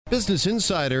Business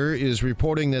Insider is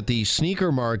reporting that the sneaker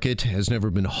market has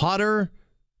never been hotter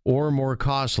or more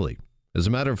costly. As a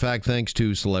matter of fact, thanks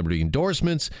to celebrity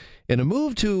endorsements and a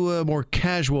move to a more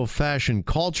casual fashion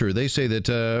culture, they say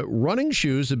that running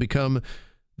shoes have become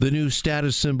the new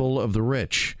status symbol of the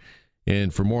rich.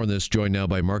 And for more on this, joined now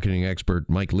by marketing expert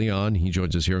Mike Leon. He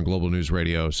joins us here on Global News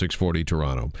Radio 640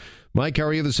 Toronto. Mike, how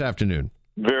are you this afternoon?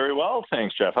 Very well,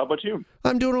 thanks, Jeff. How about you?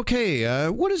 I'm doing okay.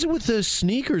 What is it with the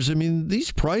sneakers? I mean, these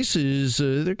prices,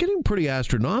 they're getting pretty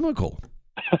astronomical.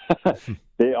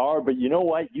 They are, but you know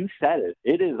what? You said it.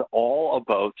 It is all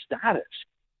about status.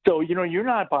 So, you're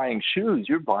not buying shoes.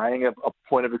 You're buying a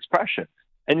point of expression.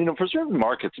 And, for certain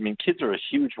markets, kids are a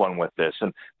huge one with this.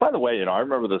 And by the way, I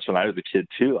remember this when I was a kid,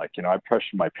 too. I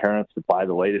pressured my parents to buy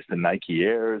the latest in Nike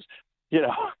Airs.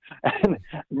 And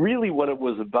really what it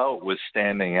was about was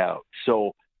standing out.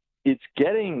 So it's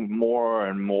getting more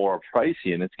and more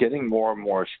pricey and it's getting more and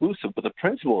more exclusive, but the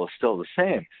principle is still the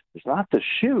same. It's not the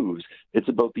shoes. It's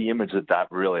about the image that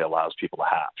really allows people to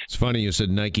have. It's funny you said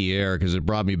Nike Air because it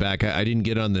brought me back. I didn't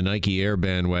get on the Nike Air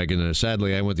bandwagon.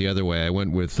 Sadly, I went the other way. I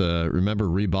went with, remember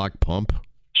Reebok Pump?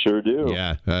 Sure do.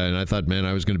 Yeah, and I thought, man,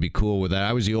 I was going to be cool with that.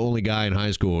 I was the only guy in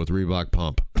high school with Reebok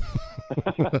Pump.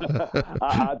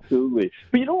 Absolutely.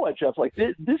 But you know what, Jeff?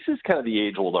 This is kind of the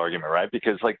age-old argument, right?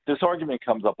 Because this argument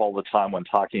comes up all the time when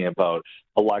talking about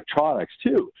electronics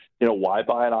too. Why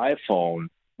buy an iPhone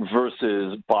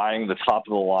versus buying the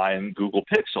top-of-the-line Google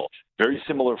Pixel? Very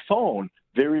similar phone,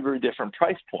 very, very different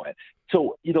price point.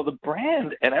 So, the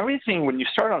brand and everything, when you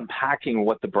start unpacking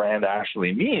what the brand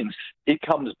actually means, it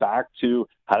comes back to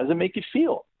how does it make you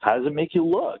feel? How does it make you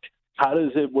look? What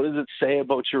does it say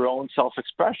about your own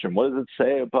self-expression? What does it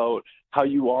say about how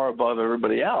you are above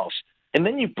everybody else? And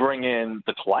then you bring in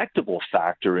the collectible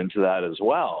factor into that as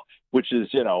well, which is,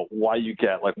 why you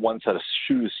get one set of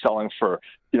shoes selling for,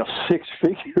 6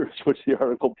 figures, which the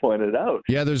article pointed out.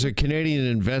 Yeah, there's a Canadian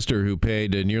investor who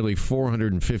paid nearly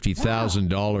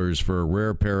 $450,000 for a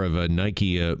rare pair of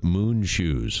Nike Moon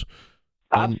shoes.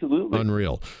 Absolutely.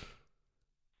 Unreal.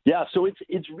 Yeah, so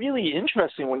it's really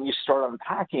interesting when you start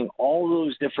unpacking all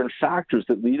those different factors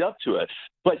that lead up to it.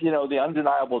 But, the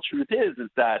undeniable truth is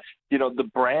that, the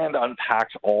brand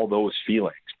unpacks all those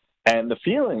feelings. And the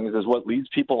feelings is what leads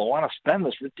people to want to spend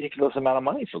this ridiculous amount of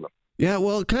money for them. Yeah,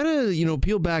 well, kind of,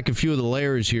 peel back a few of the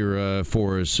layers here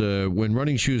for us. When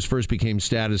running shoes first became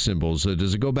status symbols,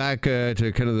 does it go back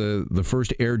to kind of the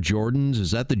first Air Jordans?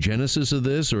 Is that the genesis of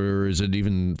this, or is it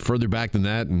even further back than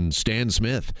that and Stan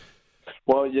Smith?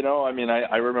 Well,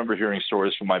 I remember hearing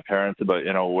stories from my parents about,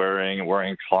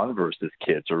 wearing Converse as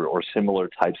kids or similar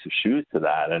types of shoes to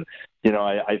that. And,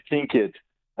 I think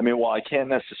while I can't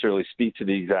necessarily speak to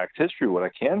the exact history, what I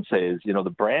can say is,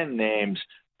 the brand names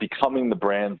becoming the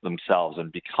brands themselves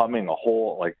and becoming a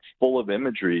whole, full of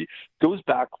imagery goes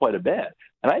back quite a bit.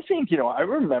 And I think, I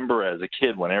remember as a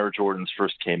kid when Air Jordans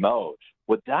first came out,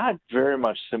 what that very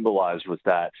much symbolized was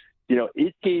that,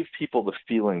 it gave people the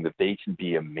feeling that they can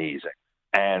be amazing.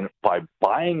 And by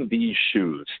buying these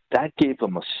shoes, that gave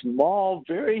them a small,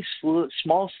 very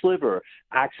small sliver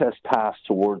access pass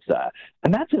towards that.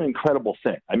 And that's an incredible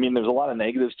thing. There's a lot of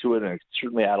negatives to it, and it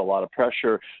certainly add a lot of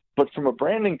pressure. But from a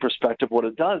branding perspective, what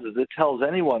it does is it tells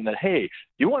anyone that, hey,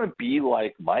 you want to be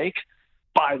like Mike?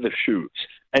 Buy the shoes.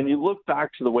 And you look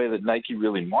back to the way that Nike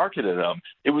really marketed them,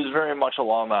 it was very much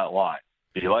along that line.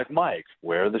 Be like Mike,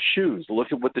 wear the shoes,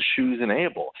 look at what the shoes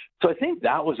enable. So I think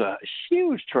that was a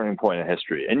huge turning point in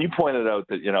history. And you pointed out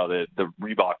that, the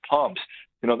Reebok pumps,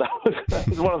 that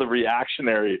was one of the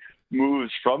reactionary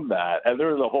moves from that. And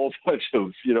there was a whole bunch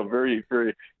of, very,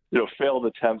 very, failed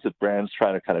attempts at brands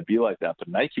trying to kind of be like that. But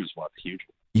Nike was one of the huge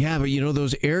ones. Yeah, but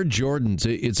those Air Jordans,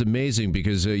 it's amazing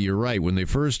because you're right. When they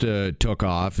first took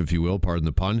off, if you will, pardon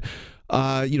the pun,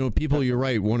 people, you're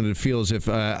right, wanted to feel as if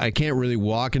I can't really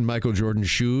walk in Michael Jordan's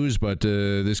shoes, but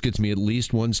this gets me at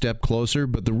least one step closer.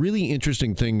 But the really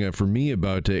interesting thing for me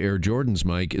about Air Jordans,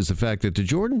 Mike, is the fact that the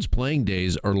Jordan's playing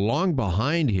days are long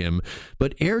behind him,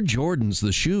 but Air Jordans,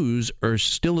 the shoes, are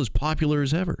still as popular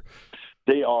as ever.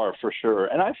 They are, for sure.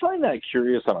 And I find that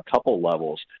curious on a couple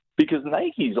levels because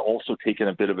Nike's also taken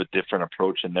a bit of a different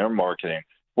approach in their marketing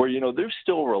where, they're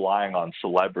still relying on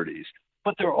celebrities,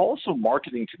 but they're also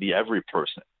marketing to the every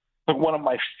person. Like one of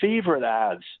my favorite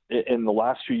ads in the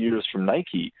last few years from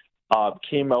Nike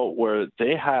came out where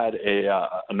they had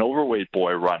an overweight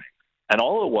boy running. And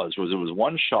all it was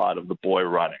one shot of the boy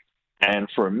running. And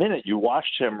for a minute, you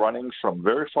watched him running from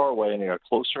very far away, and he got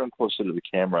closer and closer to the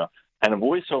camera. And a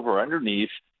voiceover underneath,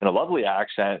 in a lovely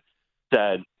accent,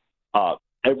 said,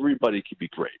 everybody can be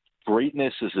great.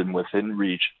 Greatness is within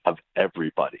reach of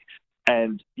everybody.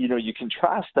 And, you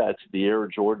contrast that to the Air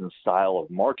Jordan style of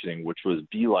marketing, which was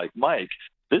be like Mike.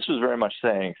 This was very much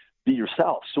saying, be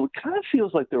yourself. So it kind of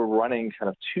feels like they're running kind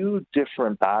of two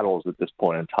different battles at this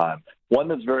point in time. One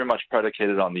that's very much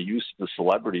predicated on the use of the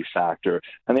celebrity factor,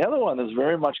 and the other one is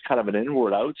very much kind of an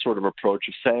inward-out sort of approach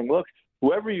of saying, look,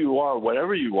 whoever you are,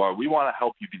 whatever you are, we want to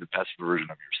help you be the best version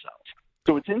of yourself.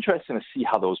 So it's interesting to see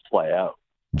how those play out.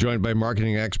 Joined by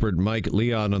marketing expert Mike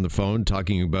Leon on the phone,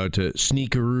 talking about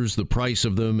sneakers, the price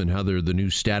of them, and how they're the new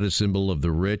status symbol of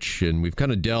the rich. And we've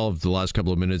kind of delved the last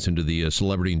couple of minutes into the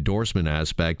celebrity endorsement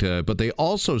aspect. But they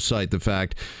also cite the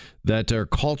fact that our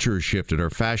culture has shifted,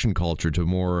 our fashion culture, to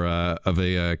more of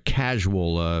a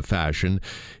casual fashion.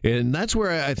 And that's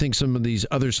where I think some of these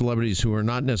other celebrities who are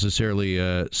not necessarily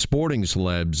sporting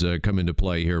celebs come into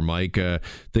play here, Mike.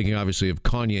 Thinking obviously of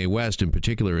Kanye West in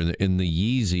particular in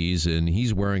the Yeezys, and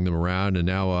he's wearing them around. And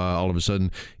now all of a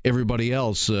sudden, everybody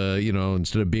else,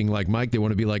 instead of being like Mike, they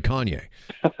want to be like Kanye.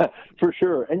 For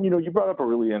sure. And, you brought up a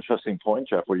really interesting point,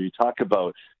 Jeff, where you talk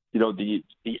about, the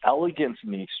elegance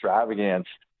and the extravagance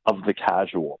of the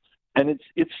casual. And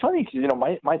it's funny because,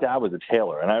 my dad was a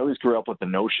tailor, and I always grew up with the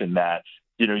notion that,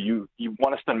 you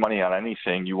want to spend money on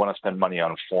anything, you want to spend money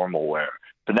on formal wear.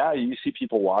 But now you see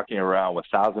people walking around with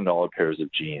 $1,000 pairs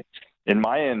of jeans. In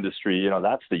my industry,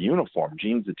 that's the uniform,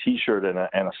 jeans, a T-shirt, and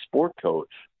a sport coat.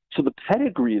 So the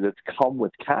pedigree that's come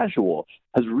with casual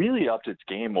has really upped its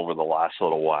game over the last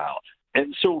little while.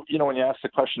 And so, when you ask the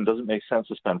question, does it make sense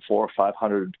to spend $400 or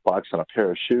 $500 on a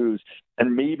pair of shoes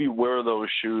and maybe wear those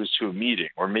shoes to a meeting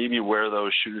or maybe wear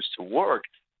those shoes to work?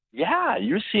 Yeah,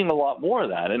 you're seeing a lot more of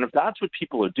that. And if that's what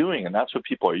people are doing and that's what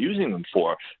people are using them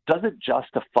for, does it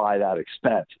justify that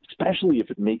expense, especially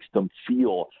if it makes them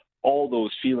feel all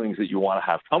those feelings that you want to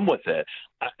have come with it?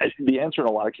 The answer in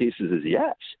a lot of cases is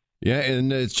yes. Yeah,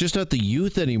 and it's just not the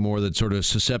youth anymore that's sort of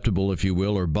susceptible, if you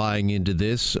will, or buying into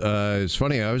this. It's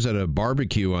funny, I was at a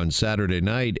barbecue on Saturday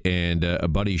night, and a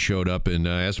buddy showed up, and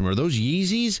I asked him, are those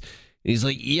Yeezys? And he's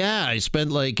like, yeah, I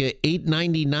spent like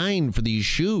 $8.99 for these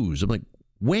shoes. I'm like,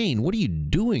 Wayne, what are you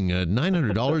doing?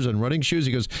 $900 on running shoes?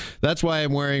 He goes, that's why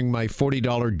I'm wearing my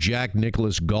 $40 Jack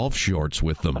Nicklaus golf shorts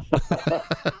with them.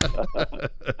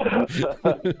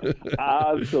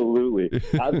 Absolutely.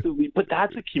 But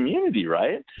that's a community,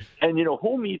 right? And,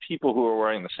 he'll meet people who are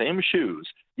wearing the same shoes,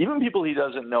 even people he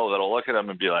doesn't know, that'll look at him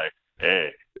and be like, hey,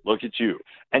 look at you.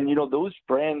 And, those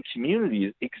brand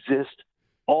communities exist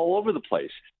all over the place.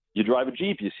 You drive a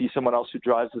Jeep, you see someone else who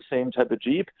drives the same type of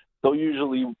Jeep, they'll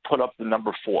usually put up the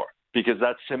number 4 because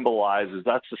that's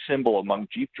the symbol among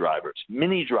Jeep drivers.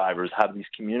 Mini drivers have these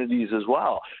communities as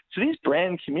well. So these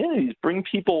brand communities bring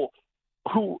people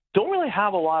who don't really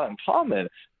have a lot in common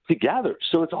together.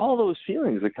 So it's all those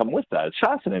feelings that come with that. It's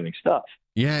fascinating stuff.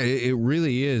 Yeah, it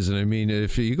really is. And I mean,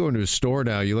 if you go into a store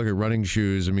now, you look at running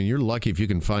shoes, I mean, you're lucky if you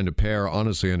can find a pair,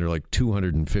 honestly, under like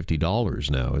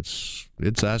 $250 now.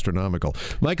 It's astronomical.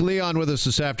 Mike Leon with us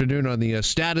this afternoon on the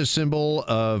status symbol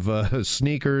of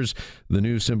sneakers, the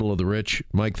new symbol of the rich.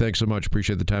 Mike, thanks so much.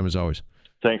 Appreciate the time as always.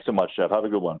 Thanks so much, Jeff. Have a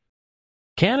good one.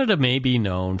 Canada may be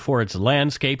known for its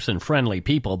landscapes and friendly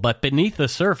people, but beneath the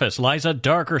surface lies a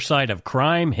darker side of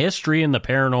crime, history, and the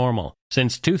paranormal.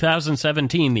 Since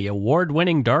 2017, the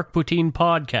award-winning Dark Poutine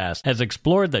podcast has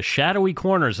explored the shadowy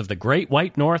corners of the Great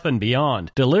White North and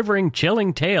beyond, delivering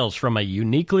chilling tales from a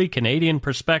uniquely Canadian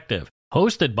perspective.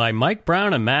 Hosted by Mike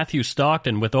Brown and Matthew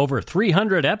Stockton with over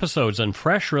 300 episodes and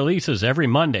fresh releases every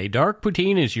Monday, Dark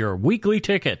Poutine is your weekly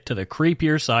ticket to the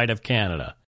creepier side of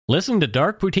Canada. Listen to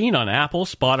Dark Poutine on Apple,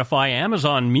 Spotify,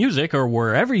 Amazon Music, or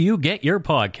wherever you get your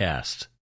podcasts.